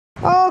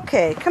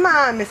Okay, come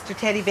on, Mr.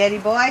 Teddy Betty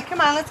boy. Come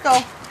on, let's go.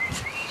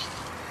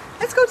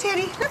 Let's go,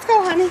 Teddy. Let's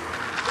go, honey.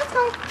 Let's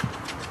go.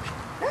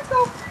 Let's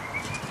go.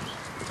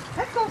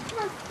 Let's go. Come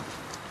on.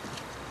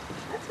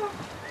 Let's go.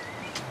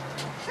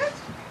 Good.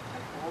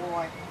 Good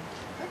boy.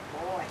 Good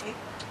boy.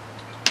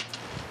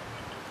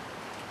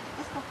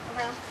 Let's go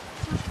around.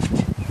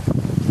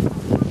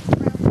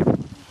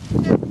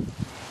 Sit.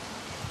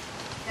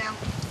 Down.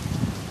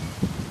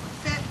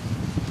 Sit.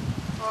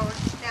 Forward.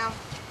 Down.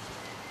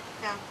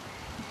 Down.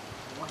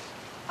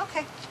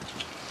 Okay.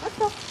 Let's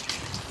go.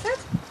 Sit.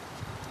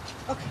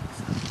 Okay.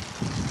 Let's go.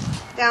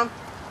 Down.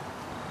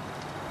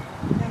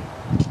 Down.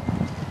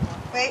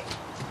 Wait.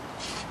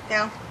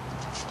 Down.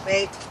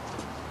 Wait.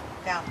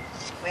 Down.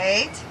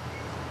 Wait.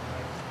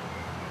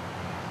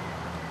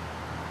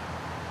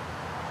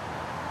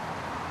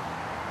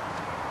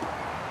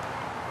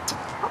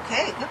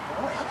 Okay, good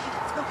boy. Okay,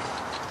 let's go.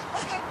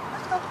 Okay,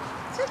 let's go.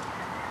 Sit.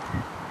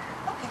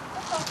 Okay,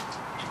 let's go.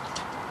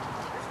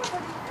 Let's go,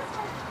 buddy. Let's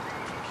go.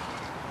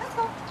 Let's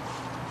go.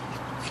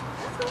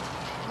 Let's go.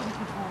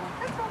 Good boy.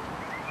 Let's go.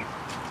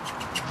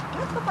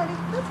 Let's go, buddy.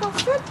 Let's go.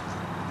 Sit.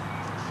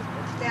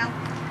 Down.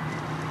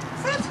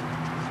 Sit.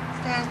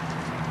 Stand.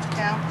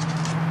 Down.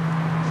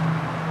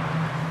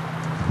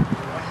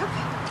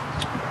 Okay.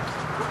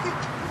 Okay,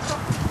 let's go.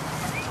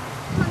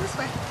 Come on, this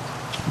way.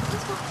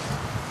 Let's go.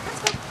 Let's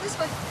go. This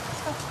way.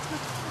 Let's go. Come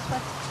on, this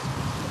way.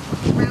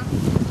 Around.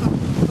 Let's go.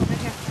 Over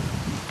here.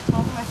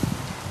 All the way.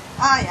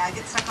 Ah, yeah, I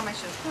get stuck on my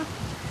shoe. Come on.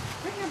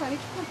 Right here, buddy.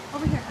 Come on.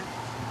 Over here, honey.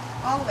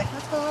 All the way.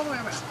 Let's go all the way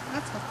around.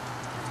 Let's go.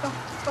 Let's go.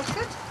 Let's go.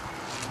 Sit. That's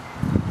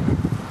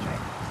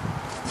right.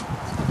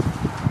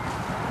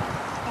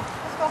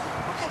 Let's go.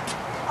 Okay.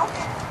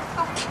 Okay. Let's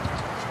go.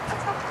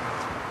 Let's go.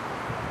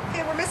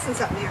 Okay, we're missing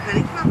something here,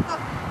 honey. Come on.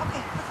 Look.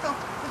 Okay. Let's go.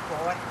 Good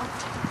boy. Oh.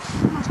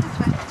 Come on. This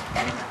way.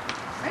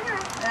 Right here.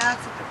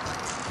 That's a good boy.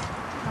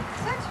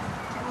 Sit.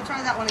 Okay, we'll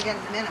try that one again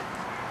in a minute.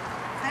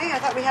 Hey, I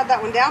thought we had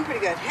that one down pretty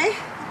good. Hey?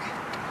 Okay.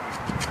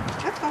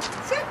 Let's go.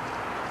 Sit.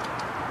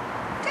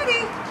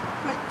 Teddy.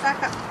 Come on.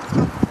 Back up. Let's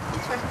go.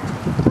 This way.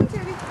 Come on,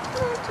 Teddy.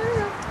 Come on. Turn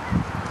around.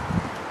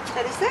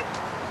 Teddy, sit.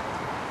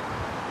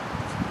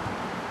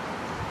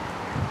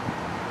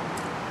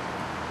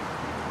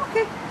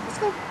 Okay. Let's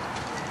go.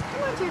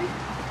 Come on, Teddy.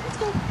 Let's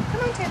go.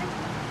 Come on, Teddy.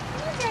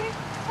 Come on, Teddy.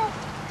 Let's go.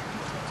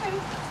 Teddy.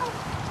 Let's go.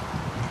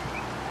 Let's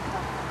go.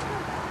 Come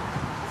on.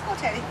 Let's go,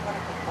 Teddy. What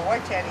a good boy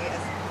Teddy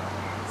is.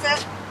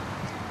 Sit.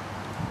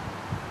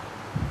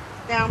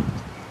 Down.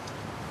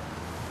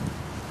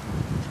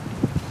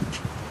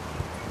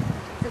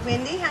 Is it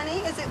windy, honey?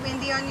 Is it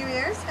windy on your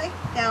ears? Hey,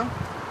 down.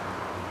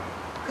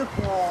 Good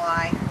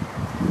boy.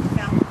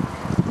 Down.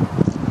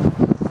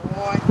 Good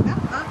boy.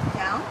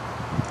 Down.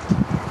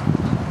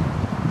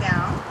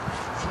 Down.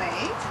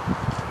 Wait.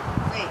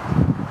 Wait.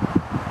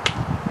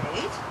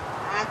 Wait.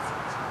 That's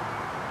it.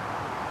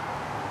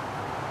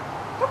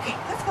 Okay,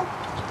 let's go.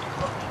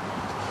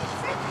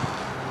 Sit.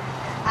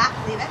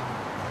 Leave it.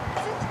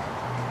 Sit.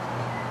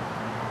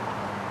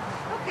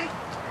 Okay.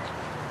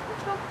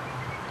 Let's go.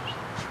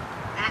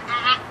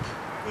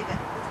 Leave it.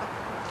 Let's go.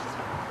 This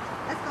way.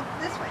 Let's go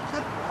this way.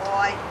 Good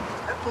boy.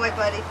 Good boy,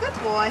 buddy. Good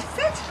boy.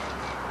 Sit.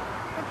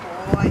 Good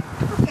boy.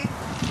 Okay.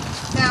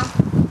 Down.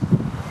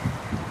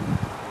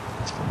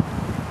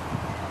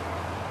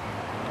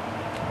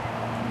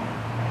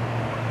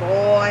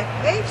 Boy.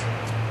 Wait.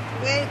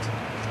 Wait.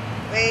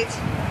 Wait.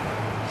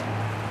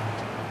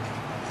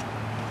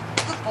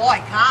 Good boy,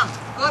 come.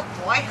 Good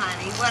boy,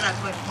 honey. What a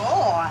good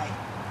boy.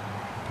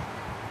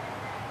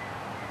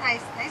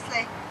 Nice,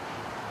 nicely.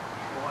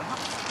 Boy, good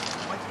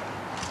boy, Teddy.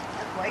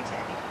 Good boy,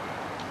 Teddy.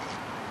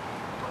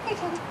 Okay,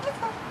 Teddy, let's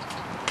go.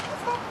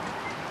 Let's go.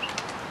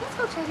 Let's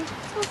go, Teddy.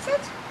 Let's go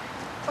sit.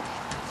 Okay.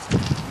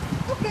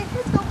 Okay,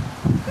 let's go.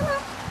 Come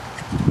on.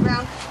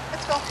 Round.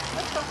 Let's go.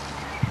 Let's go.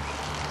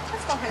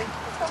 Let's go, honey.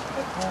 Let's go.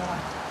 Good boy.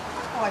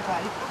 Good boy,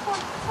 buddy. Good boy.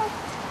 Let's go.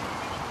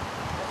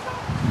 Let's go.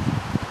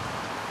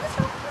 Let's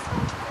go. Let's go.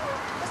 Come on.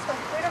 This way.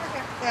 Right over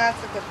here.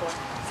 That's a good boy.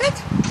 Sit.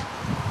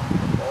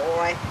 Good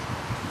boy.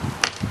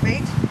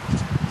 Wait.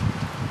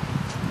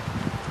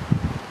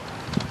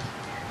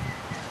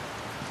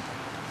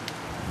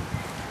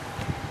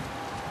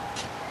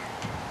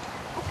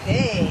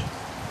 Okay.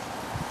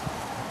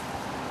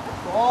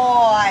 Good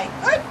boy.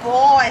 Good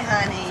boy,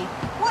 honey.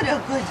 What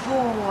a good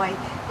boy.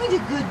 What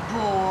a good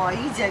boy.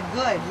 He's a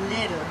good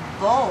little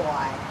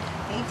boy.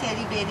 Hey,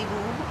 Teddy Betty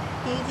Boo.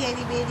 Hey,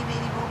 Teddy Betty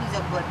Betty Boo. He's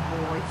a good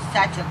boy.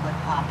 Such a good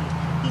puppy.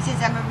 He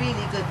says, I'm a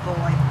really good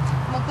boy.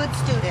 I'm a good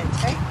student,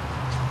 right?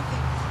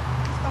 Okay.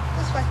 Let's go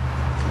this way.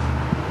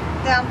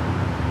 Down.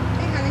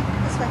 Hey, honey.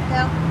 This way.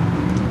 Down.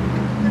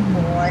 Good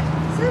boy.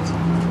 Sit.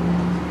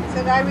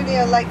 Said I really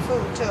like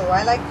food, too.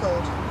 I like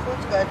food.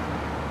 Food's good.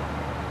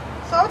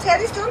 So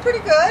Teddy's doing pretty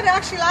good.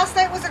 Actually, last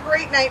night was a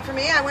great night for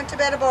me. I went to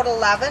bed about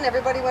 11.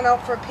 Everybody went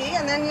out for a pee.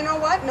 And then, you know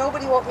what?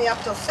 Nobody woke me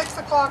up till 6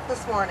 o'clock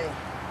this morning.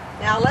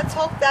 Now, let's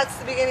hope that's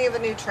the beginning of a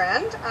new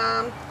trend.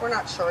 We're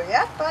not sure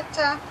yet, but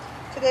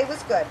today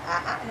was good.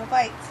 No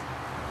bites.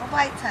 No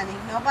bites, honey.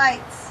 No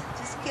bites.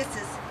 Just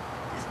kisses.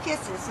 Just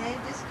Kisses, eh?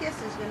 Just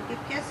kisses. Gonna give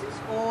kisses?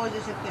 Oh,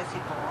 there's a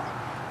kissy boy.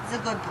 He's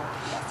a good boy.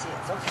 Yes, he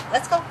is. Okay,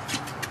 let's go.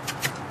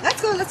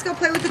 Let's go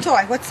play with the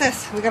toy. What's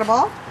this? We got a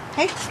ball?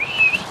 Hey?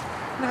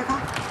 What I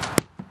got?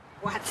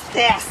 What's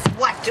this?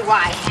 What do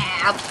I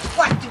have?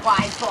 What do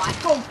I got?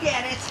 Go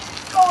get it.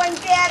 Go and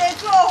get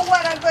it. Oh,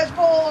 what a good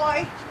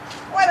boy.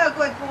 What a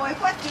good boy.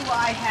 What do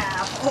I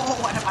have? Oh,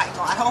 what have I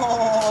got?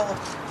 Oh,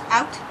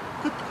 out.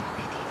 Good boy.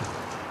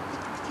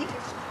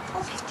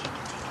 Okay,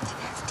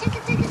 take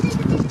it. Okay, take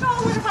it. Oh,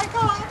 what have I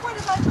got? What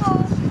have I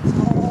got?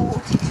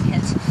 Oh, take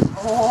it.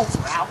 Oh,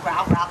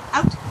 growl.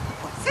 Out.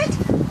 What's it?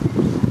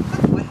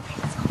 Good boy. Okay,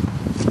 let's go.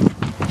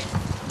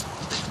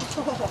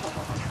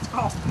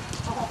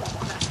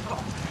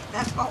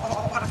 Let's go.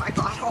 Oh, what have I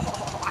got? Oh,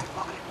 I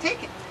got it.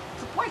 Take it.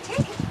 Good boy, take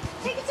it.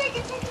 Take it.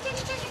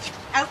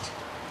 Out.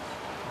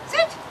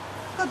 Sit.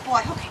 Good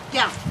boy. Okay,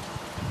 down.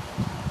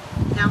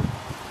 Down.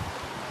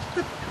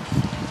 Good boy.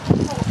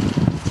 Oh.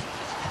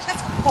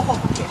 Let's go. Oh,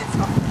 okay, let's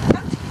go.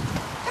 Out.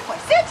 Good boy.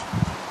 Sit.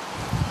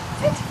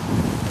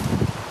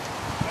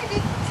 Baby,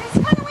 it's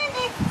kind of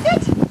windy.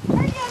 Sit.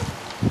 Right again.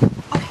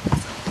 Okay,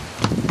 let's go.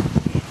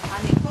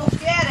 Honey, go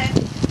get it.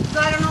 So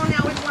I don't know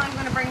now which one I'm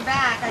going to bring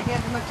back. I get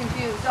them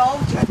confused. Oh,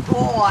 good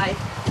boy.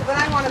 But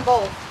I want them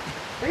both.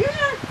 Are you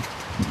here?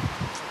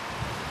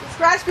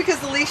 Scratch because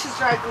the leash is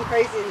driving me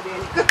crazy in the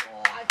beginning.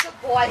 Good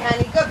boy,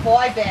 honey. Good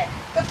boy, Vic.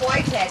 Good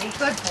boy, Teddy.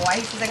 Good boy.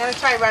 He says, I'm going to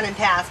try running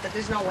past, but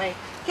there's no way.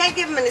 Can't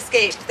give him an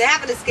escape. If they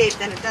have an escape,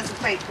 then it doesn't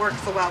quite work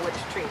so well with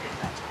treatment.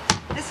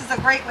 But this is a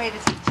great way to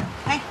teach him.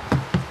 Okay?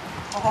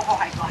 Oh,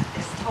 I got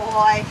this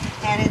toy,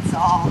 and it's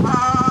all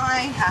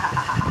mine.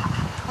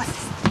 What's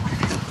this?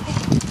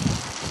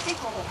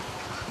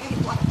 Hey,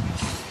 what?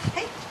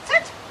 Hey,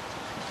 sit.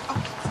 Oh,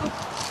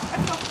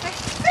 let's go. Hey,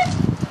 sit.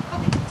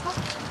 Okay, let's go.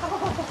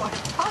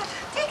 Oh,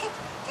 take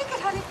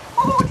it, honey.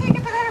 Oh, take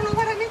it, but I don't know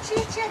what I'm itchy.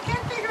 I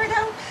can't figure it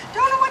out.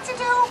 Don't know what to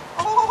do.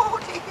 Oh,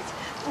 take it.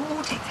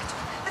 Oh, take that.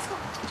 Let's go.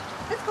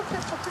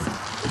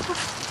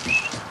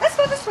 Let's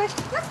go this way.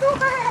 Let's go.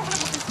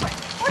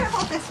 What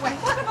about this way?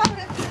 What about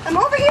it? I'm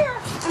over here.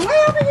 I'm way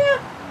over here.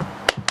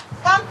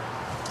 Come.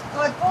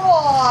 Good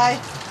boy.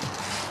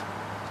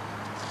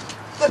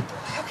 Good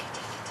boy. Okay,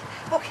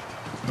 take it.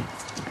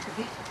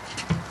 Okay.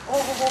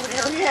 Oh,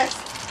 there it is.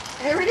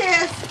 There it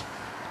is.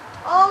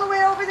 All the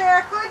way over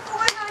there. Good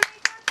boy, honey.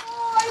 Good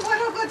boy. What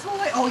a good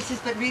boy. Oh, he says,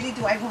 but really,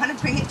 do I want to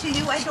bring it to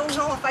you? I don't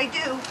know if I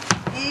do.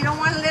 You don't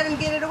want to let him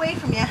get it away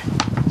from you.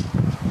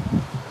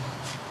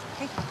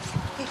 Okay,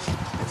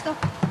 let's go.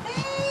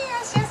 Hey,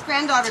 yes.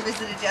 Granddaughter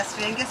visited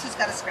yesterday, and guess who's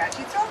got a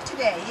scratchy throat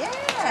today?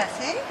 Yes,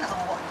 hey?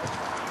 Oh,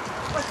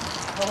 let's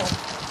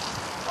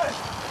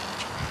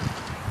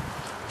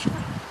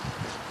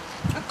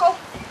go.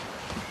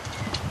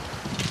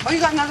 Oh, you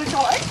got another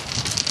toy?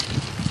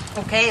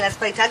 Okay, let's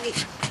play tuggy.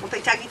 We'll play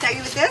tuggy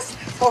with this.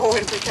 Oh, we're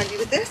going to play tuggy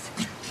with this.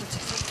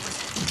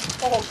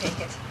 Oh, take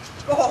it.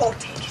 Oh,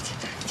 take it.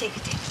 Take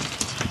it.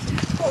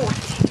 Oh,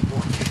 take it,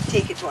 boy.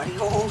 Take it, buddy.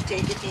 Oh,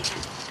 take it.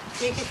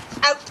 Take it.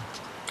 Out.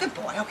 Good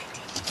boy. Okay,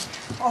 take it.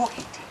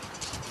 Okay, take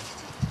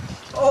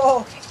it.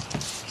 Okay.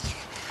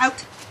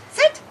 Out.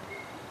 Sit.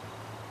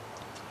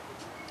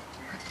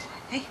 Good boy.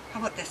 Hey, how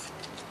about this?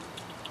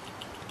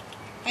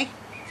 Hey.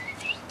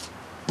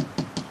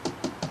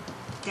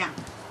 Down.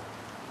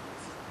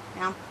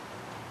 Down.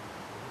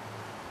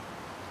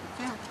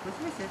 What's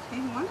this? Hey,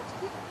 you want it?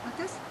 What's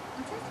this?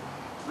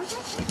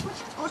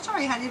 Oh,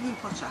 sorry, I didn't even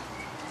push up.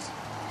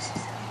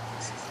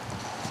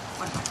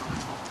 What am I going to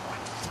do?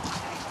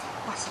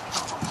 What's it?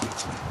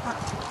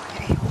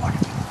 Hey, what?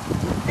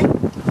 Hey,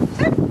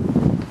 sit.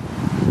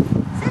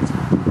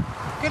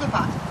 Fiddle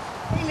pot.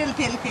 Hey, little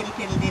piddle.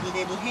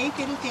 Hey,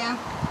 fiddle down.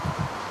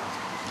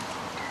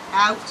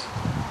 Out.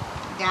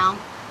 Down.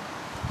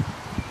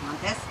 You want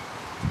this?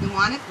 You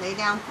want it? Lay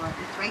down for it.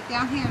 It's right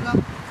down here,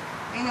 look.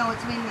 I know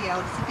it's windy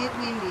out. It's a bit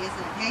windy, isn't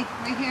it? Hey,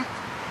 right here.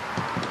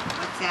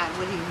 What's that?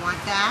 What do you want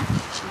that?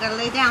 You gotta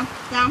lay down.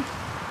 Down.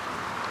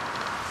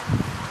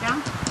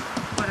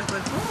 What a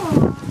good boy.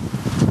 Oh, that's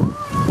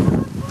a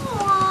good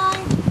boy.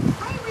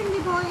 Hi,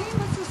 windy boy. Hey,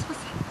 what's this?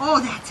 Oh,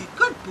 that's it.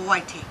 Good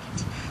boy. Take it.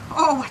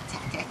 Oh, what's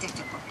that? That's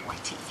a good boy.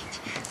 Take it.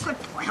 Good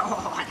boy.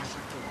 Oh, what a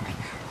good boy.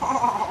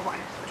 Oh,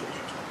 what a good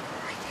little boy.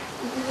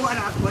 What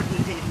a good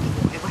little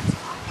boy. What's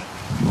it?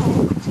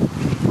 Oh, what's it?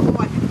 Oh,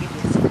 I'm gonna give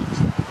you a scratch.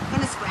 I'm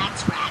gonna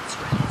scratch.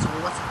 Oh,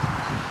 what's it?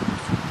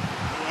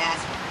 Yes.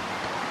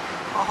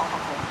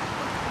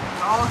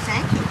 Oh,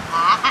 thank you.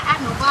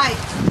 No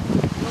bites.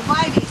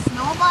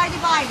 No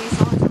bites.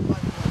 Oh, it's a good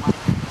boy.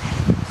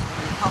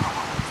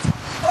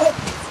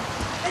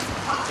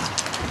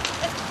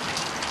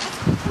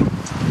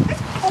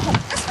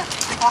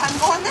 Oh, I'm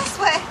going this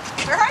way.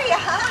 Where are you?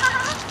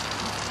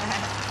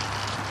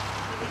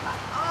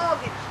 Oh,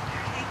 get up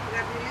there. Hey, we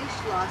got your leash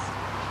lost.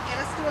 Okay,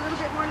 let's do a little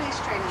bit more leash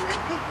training then.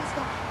 Hey, let's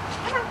go.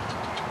 Come on.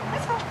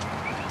 Let's go.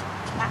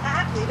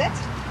 Leave it.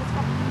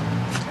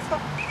 Let's go.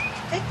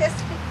 Take this.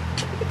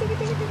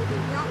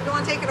 No, you don't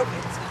want to take it? Okay,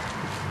 let's go.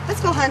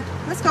 Let's go, hon.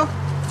 Let's go.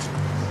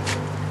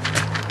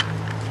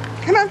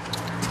 Come on.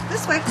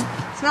 This way.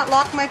 It's not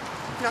knock my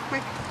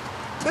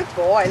Good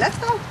boy. Let's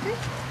go. Okay.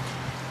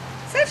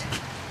 Sit.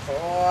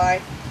 Boy.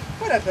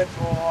 What a good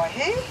boy,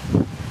 hey?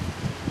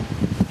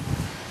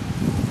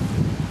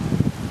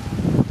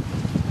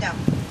 Down.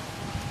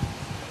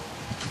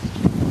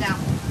 Down.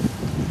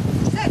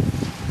 Sit.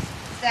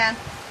 Stand.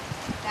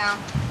 Down.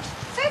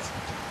 Sit.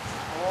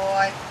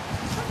 Boy.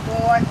 Good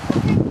boy.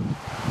 Okay.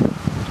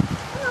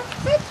 Come on.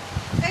 Sit.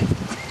 Hey.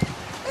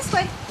 This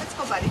way. Let's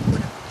go, buddy.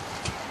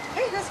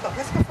 Hey, let's go.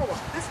 Let's go for a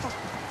walk. Let's go.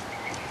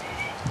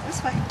 This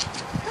way.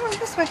 Come on,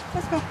 this way.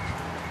 Let's go.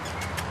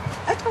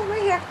 Let's go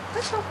right here.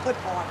 Let's go. Good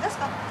boy. Let's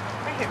go.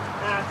 Right here.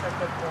 That's a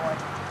good boy.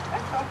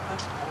 Let's go.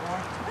 Good boy.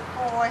 Good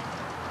boy.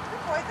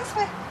 Good boy. This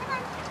way. Come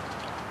on.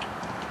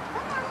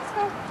 Come on, let's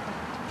go.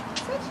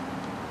 Sit.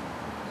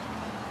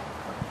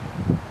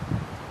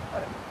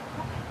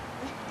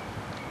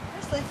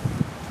 This way.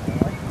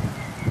 Boy.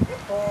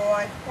 Good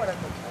boy. What a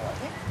good boy.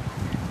 Hey?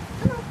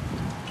 Come on.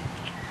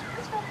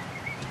 Let's go.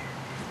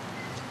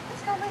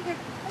 Let's go right here.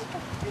 Let's go.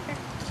 Right here.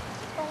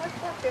 Let's go. Let's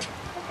walk here.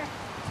 Okay.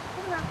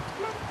 Come around.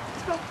 Come on.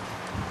 Let's go.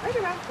 Right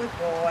around. Good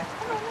boy.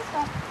 Come on, let's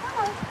go. Come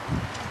on.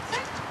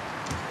 Sit.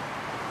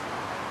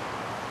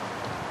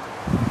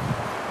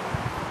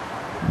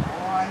 Good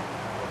boy.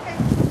 Okay.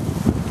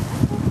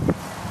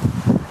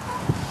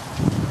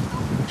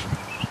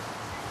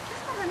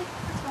 Let's go, honey.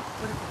 Let's go.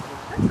 What a good boy.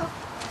 Let's go.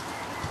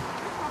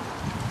 Let's go.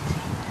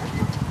 Let's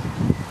go.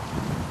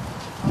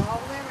 All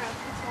the way around.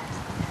 Let's go.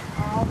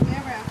 All the way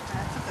around.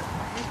 That's a good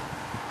boy. Hey?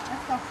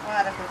 Let's go.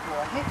 What a good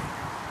boy. Hey?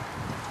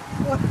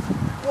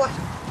 What?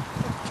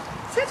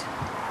 Sit.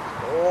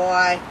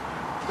 Boy.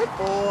 Good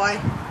boy.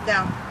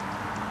 Down.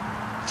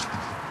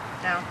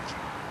 Down.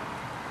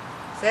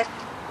 Sit.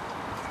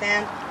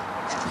 Stand.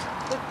 Down.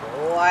 Good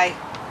boy.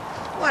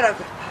 What a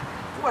good boy.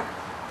 What?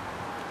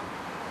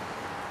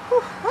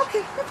 Whew.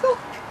 Okay, let's go.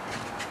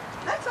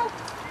 Let's go.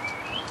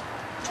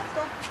 Let's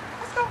go.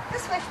 Let's go.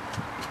 This way.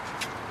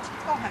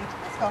 Let's go, honey.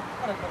 Let's go.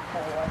 What a good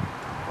boy.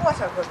 What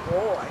a good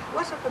boy.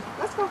 What a good.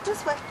 Let's go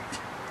this way.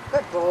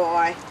 Good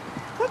boy.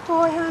 Good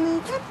boy, honey.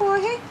 Good boy.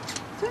 Hey.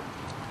 Sit.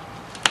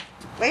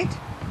 Wait.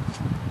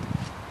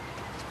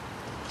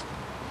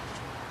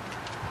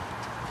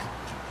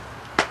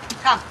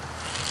 Come.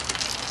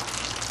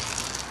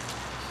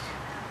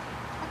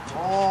 Good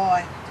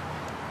boy.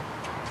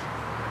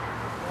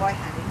 Boy,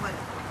 honey. What a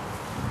boy.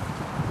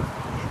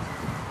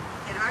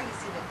 And are you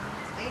see that on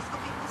his face?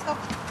 Okay, let's go.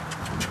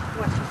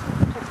 What?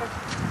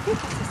 Okay,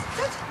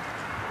 sit.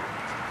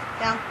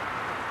 Down.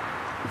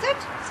 Sit.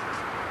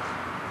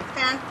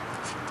 Stand.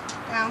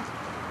 Down.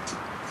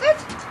 Sit.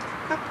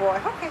 Good boy.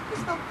 Okay,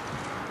 let's go.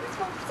 Let's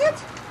go. Sit.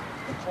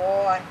 Good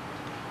boy.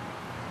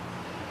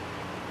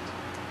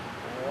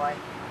 Boy.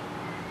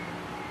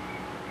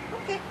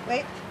 Okay,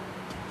 wait.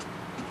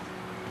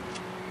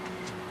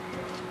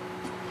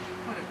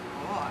 What a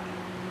boy.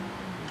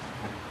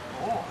 What a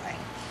boy.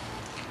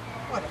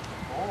 What a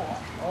good boy.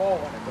 Oh,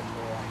 what a good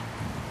boy.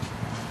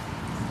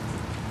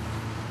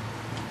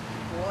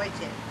 Boy,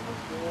 Jim.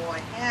 Good boy.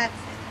 That's it.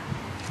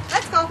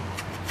 Let's go.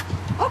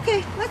 Okay,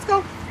 let's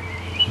go.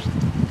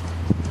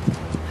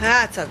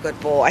 That's a good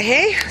boy,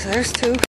 hey? So there's two.